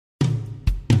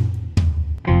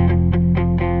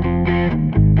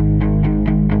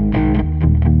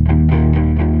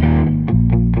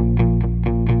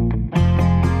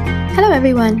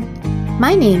everyone.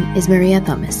 My name is Maria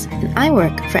Thomas, and I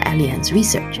work for Allianz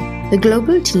Research, the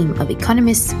global team of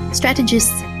economists,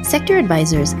 strategists, sector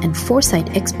advisors, and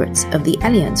foresight experts of the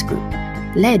Allianz Group,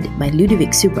 led by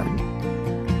Ludovic Subran.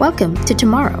 Welcome to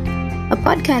Tomorrow, a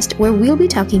podcast where we'll be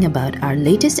talking about our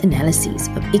latest analyses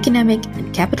of economic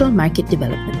and capital market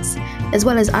developments, as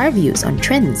well as our views on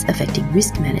trends affecting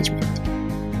risk management.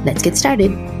 Let's get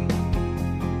started.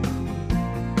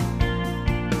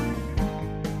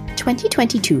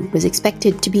 2022 was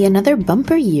expected to be another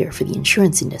bumper year for the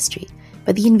insurance industry,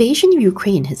 but the invasion of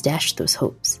Ukraine has dashed those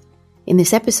hopes. In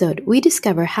this episode, we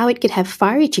discover how it could have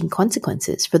far-reaching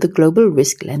consequences for the global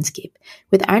risk landscape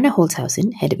with Arne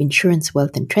Holzhausen, head of Insurance,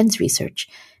 Wealth and Trends Research,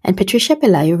 and Patricia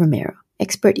Pelayo Romero,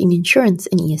 expert in insurance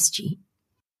and ESG.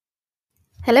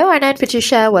 Hello, Arne and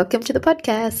Patricia. Welcome to the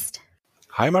podcast.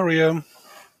 Hi, Maria.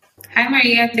 Hi,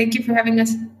 Maria. Thank you for having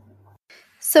us.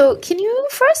 So, can you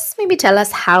first maybe tell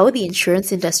us how the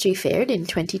insurance industry fared in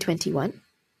 2021?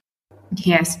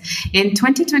 Yes. In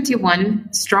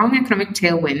 2021, strong economic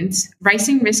tailwinds,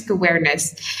 rising risk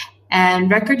awareness, and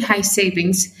record high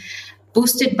savings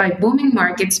boosted by booming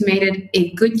markets made it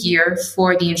a good year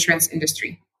for the insurance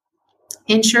industry.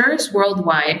 Insurers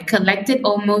worldwide collected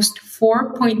almost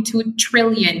 4.2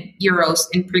 trillion euros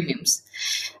in premiums.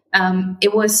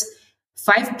 It was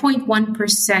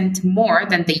 5.1% more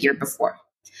than the year before.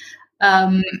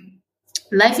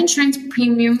 Life insurance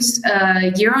premiums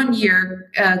year on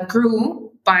year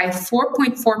grew by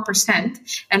 4.4%,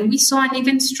 and we saw an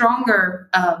even stronger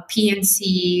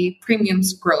P&C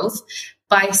premiums growth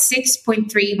by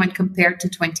 6.3% when compared to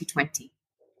 2020.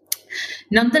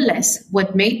 Nonetheless,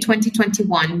 what made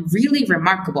 2021 really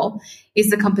remarkable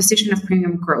is the composition of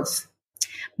premium growth.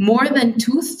 More than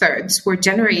 2/3 were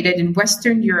generated in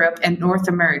Western Europe and North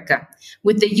America,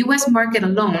 with the US market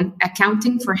alone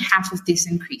accounting for half of this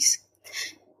increase.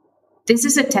 This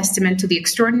is a testament to the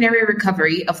extraordinary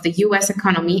recovery of the US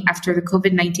economy after the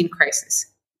COVID-19 crisis.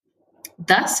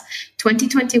 Thus,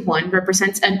 2021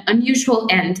 represents an unusual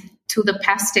end to the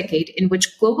past decade in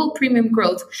which global premium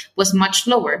growth was much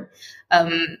lower,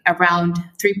 around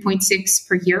 3.6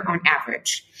 per year on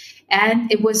average.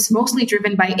 And it was mostly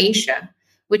driven by Asia,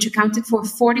 which accounted for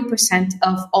 40%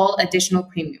 of all additional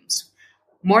premiums,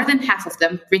 more than half of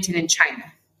them written in China.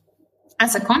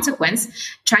 As a consequence,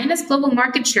 China's global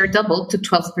market share doubled to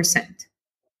 12%.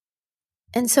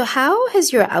 And so how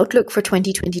has your outlook for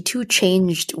 2022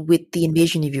 changed with the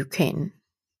invasion of Ukraine?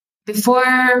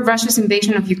 Before Russia's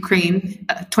invasion of Ukraine,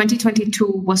 2022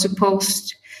 was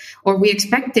supposed, or we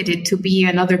expected it to be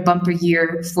another bumper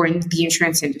year for the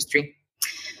insurance industry.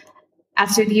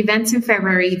 After the events in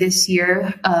February this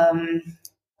year,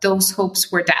 those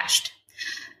hopes were dashed.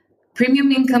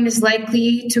 Premium income is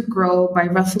likely to grow by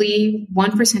roughly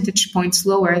 1 percentage point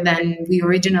slower than we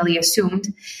originally assumed,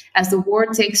 as the war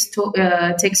takes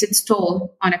its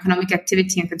toll on economic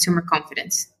activity and consumer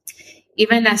confidence,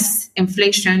 even as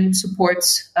inflation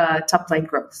supports top-line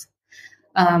growth.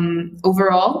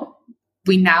 Overall,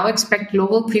 we now expect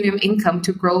global premium income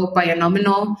to grow by a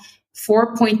nominal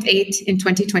 4.8% in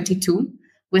 2022,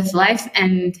 with life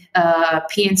and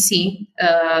P&C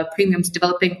premiums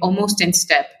developing almost in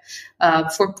step.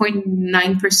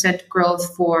 4.9%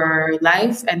 growth for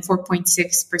life and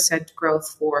 4.6%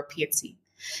 growth for P&C.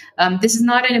 This is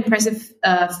not an impressive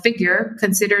figure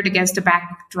considered against a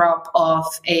backdrop of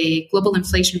a global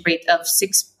inflation rate of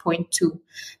 6.2%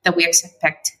 that we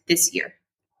expect this year.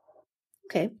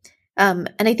 Okay.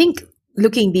 And I think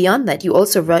looking beyond that, you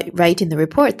also write in the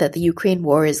report that the Ukraine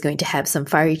war is going to have some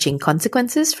far-reaching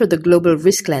consequences for the global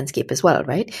risk landscape as well,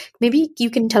 right? Maybe you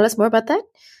can tell us more about that?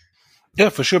 Yeah,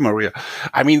 for sure, Maria.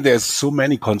 I mean, there's so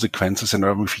many consequences and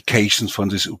ramifications from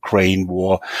this Ukraine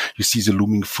war. You see the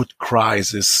looming food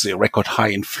crisis, the record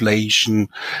high inflation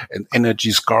and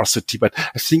energy scarcity. But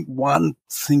I think one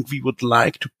thing we would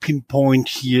like to pinpoint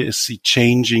here is the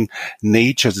changing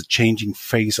nature, the changing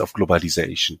phase of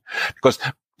globalization. Because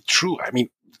true, I mean,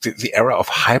 the era of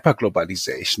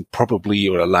hyperglobalization probably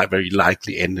or very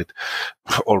likely ended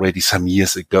already some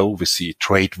years ago with the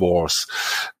trade wars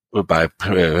by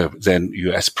then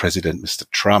US President Mr.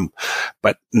 Trump.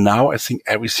 But now I think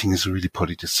everything is really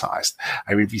politicized.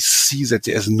 I mean, we see that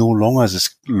there is no longer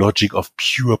this logic of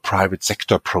pure private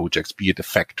sector projects, be it a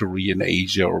factory in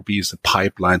Asia or be it a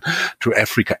pipeline to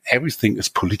Africa. Everything is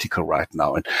political right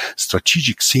now, and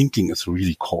strategic thinking is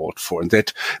really called for. And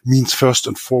that means first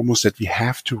and foremost that we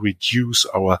have to reduce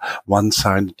our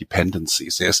one-sided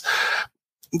dependencies. There's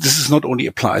this is not only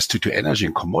applies to energy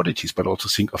and commodities, but also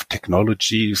think of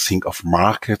technology, think of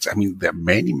markets. I mean, there are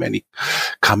many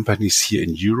companies here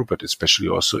in Europe, but especially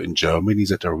also in Germany,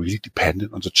 that are really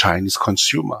dependent on the Chinese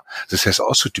consumer. This has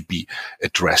also to be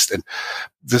addressed. And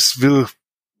this will,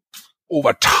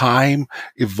 over time,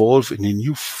 evolve in a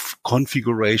new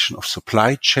configuration of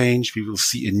supply chain. We will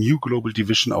see a new global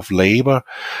division of labor,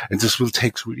 and this will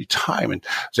take really time. And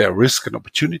there are risks and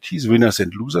opportunities, winners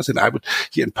and losers. And I would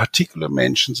here in particular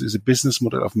mention is a business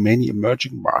model of many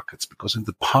emerging markets, because in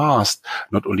the past,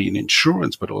 not only in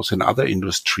insurance, but also in other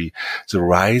industry, the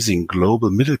rising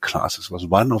global middle classes was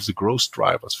one of the growth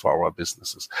drivers for our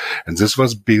businesses. And this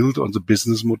was built on the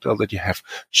business model that you have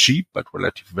cheap but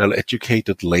relatively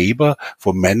well-educated labor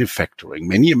for manufacturing.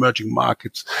 Many emerging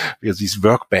markets were these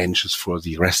workbenches for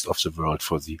the rest of the world,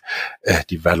 for the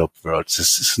developed world.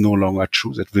 This is no longer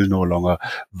true. That will no longer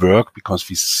work, because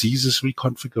we see this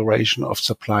reconfiguration of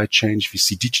supply chains. We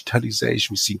see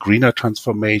digitalization. We see greener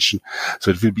transformation.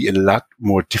 So it will be a lot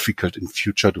more difficult in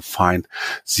future to find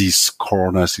these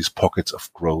corners, these pockets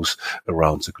of growth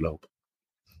around the globe.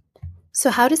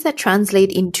 So how does that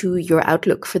translate into your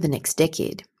outlook for the next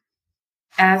decade?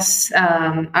 As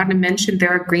Arne mentioned,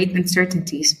 there are great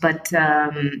uncertainties, but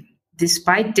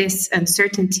despite these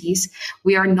uncertainties,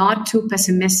 we are not too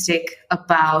pessimistic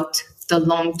about the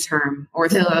long term or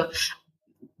the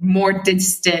more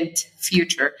distant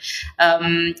future.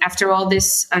 After all,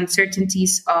 these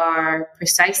uncertainties are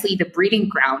precisely the breeding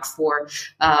ground for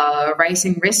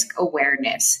rising risk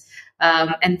awareness.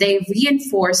 And they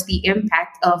reinforce the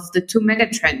impact of the two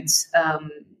megatrends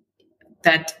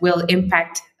that will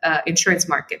impact insurance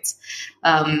markets,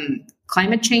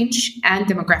 climate change and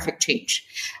demographic change,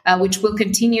 which will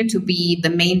continue to be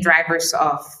the main drivers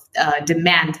of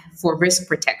demand for risk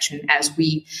protection. As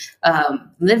we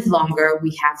live longer,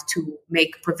 we have to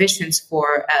make provisions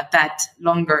for that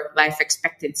longer life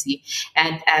expectancy.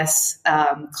 And as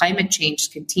climate change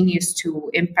continues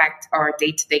to impact our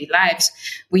day-to-day lives,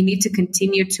 we need to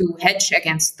continue to hedge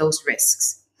against those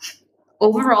risks.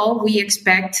 Overall, we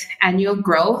expect annual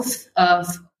growth of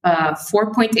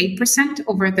 4.8%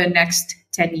 over the next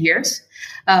 10 years,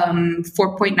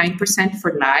 4.9%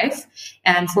 for life,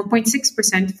 and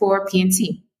 4.6% for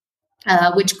P&C,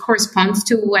 which corresponds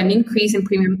to an increase in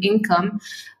premium income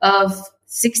of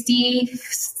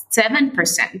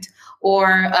 67%,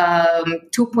 or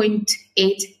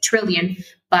 2.8 trillion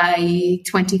by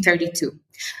 2032.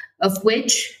 Of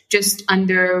which just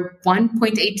under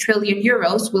 1.8 trillion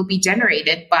euros will be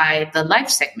generated by the life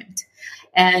segment,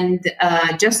 and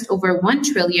just over 1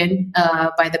 trillion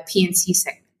by the P&C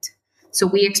segment. So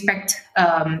we expect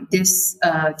this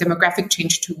demographic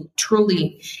change to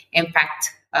truly impact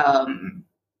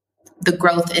the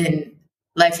growth in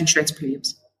life insurance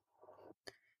premiums.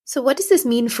 So what does this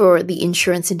mean for the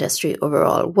insurance industry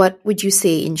overall? What would you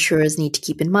say insurers need to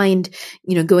keep in mind,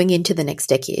 going into the next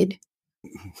decade?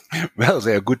 Well,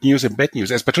 there are good news and bad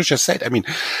news. As Patricia said, I mean,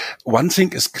 one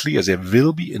thing is clear. There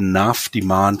will be enough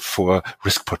demand for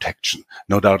risk protection,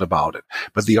 no doubt about it.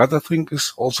 But the other thing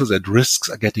is also that risks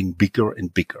are getting bigger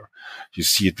and bigger. You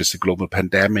see it with the global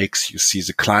pandemics. You see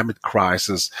the climate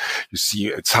crisis. You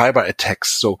see cyber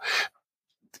attacks. So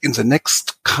in the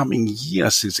next coming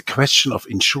years, is a question of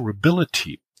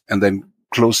insurability, and then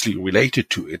closely related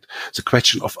to it, the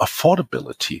question of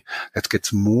affordability that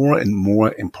gets more and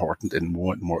more important and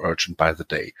more urgent by the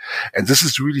day. And this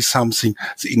is really something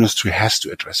the industry has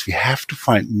to address. We have to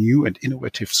find new and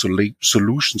innovative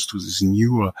solutions to these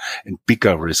newer and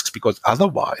bigger risks, because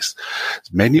otherwise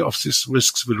many of these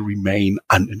risks will remain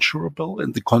uninsurable,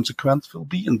 and the consequence will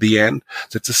be in the end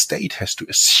that the state has to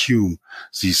assume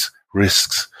these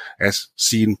risks, as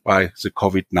seen by the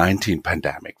COVID-19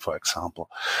 pandemic, for example.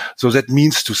 So that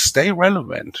means to stay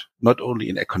relevant, not only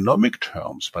in economic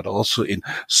terms, but also in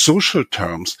social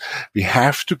terms, we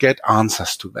have to get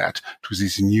answers to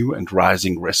these new and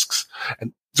rising risks.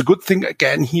 And the good thing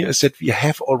again here is that we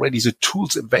have already the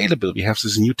tools available. We have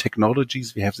these new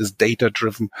technologies. We have this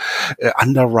data-driven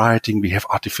underwriting. We have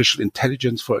artificial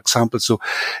intelligence, for example. So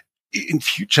in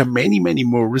future, many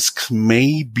more risks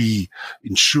may be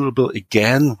insurable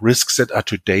again, risks that are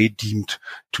today deemed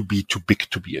to be too big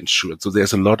to be insured. So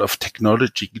there's a lot of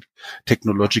technologically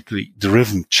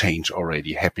driven change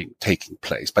already taking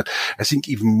place. But I think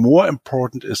even more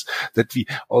important is that we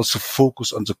also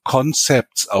focus on the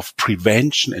concepts of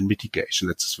prevention and mitigation.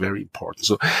 That's very important.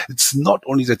 So it's not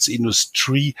only that the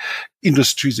insurance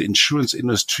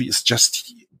industry is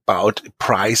just about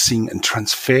pricing and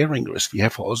transferring risk. We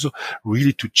have also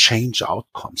really to change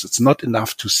outcomes. It's not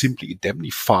enough to simply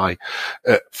indemnify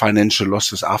financial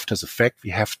losses after the fact. We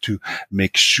have to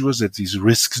make sure that these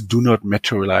risks do not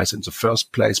materialize in the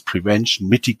first place. Prevention,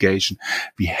 mitigation.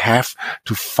 We have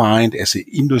to find as an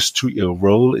industry a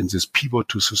role in this pivot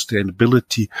to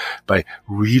sustainability by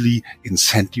really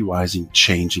incentivizing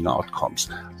changing outcomes.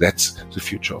 That's the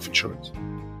future of insurance.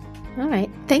 All right.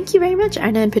 Thank you very much,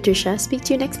 Arne and Patricia. Speak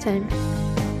to you next time.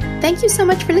 Thank you so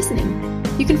much for listening.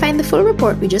 You can find the full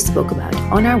report we just spoke about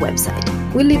on our website.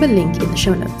 We'll leave a link in the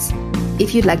show notes.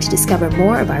 If you'd like to discover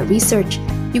more of our research,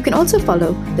 you can also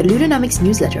follow the Ludonomics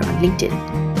newsletter on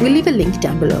LinkedIn. We'll leave a link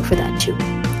down below for that too.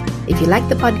 If you like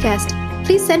the podcast,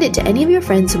 please send it to any of your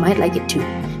friends who might like it too,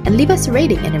 and leave us a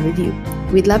rating and a review.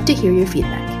 We'd love to hear your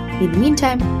feedback. In the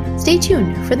meantime, stay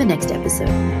tuned for the next episode.